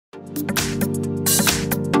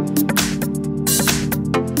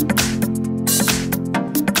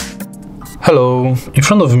Hello, in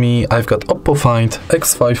front of me I've got OPPO Find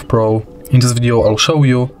X5 Pro. In this video I'll show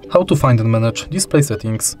you how to find and manage display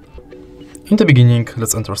settings. In the beginning,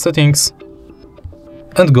 let's enter settings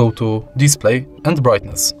and go to display and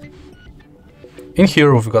brightness. In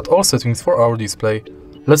here we've got all settings for our display.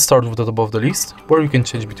 Let's start with the top of the list, where you can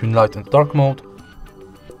change between light and dark mode,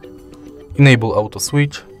 enable auto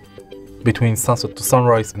switch, between sunset to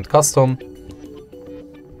sunrise and custom,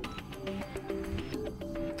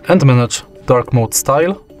 and manage dark mode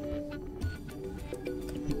style,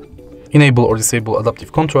 enable or disable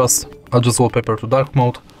adaptive contrast, adjust wallpaper to dark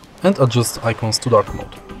mode, and adjust icons to dark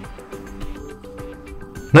mode.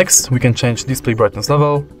 Next, we can change display brightness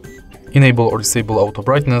level, enable or disable auto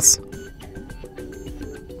brightness,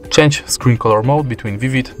 change screen color mode between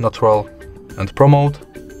vivid, natural, and pro mode.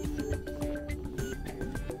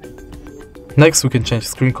 Next, we can change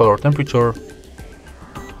screen color temperature,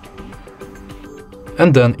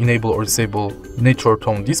 and then enable or disable nature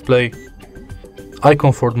tone display, eye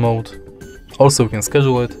comfort mode. Also, we can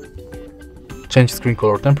schedule it, change screen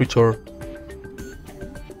color temperature,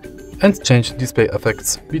 and change display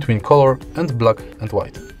effects between color and black and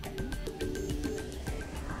white.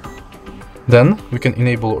 Then we can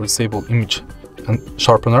enable or disable image and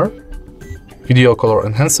sharpener, video color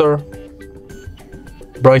enhancer,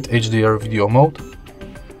 bright HDR video mode,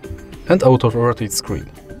 and auto rotate screen.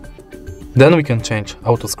 Then we can change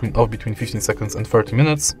auto screen off between 15 seconds and 30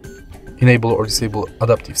 minutes, enable or disable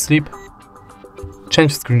adaptive sleep,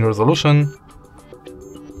 change screen resolution,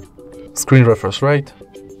 screen refresh rate,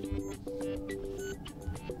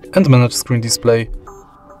 and manage screen display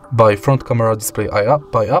by front camera display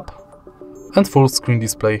by app and full screen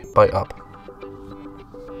display by app.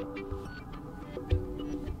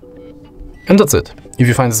 And that's it. If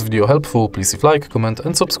you find this video helpful, please leave a like, comment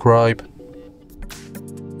and subscribe.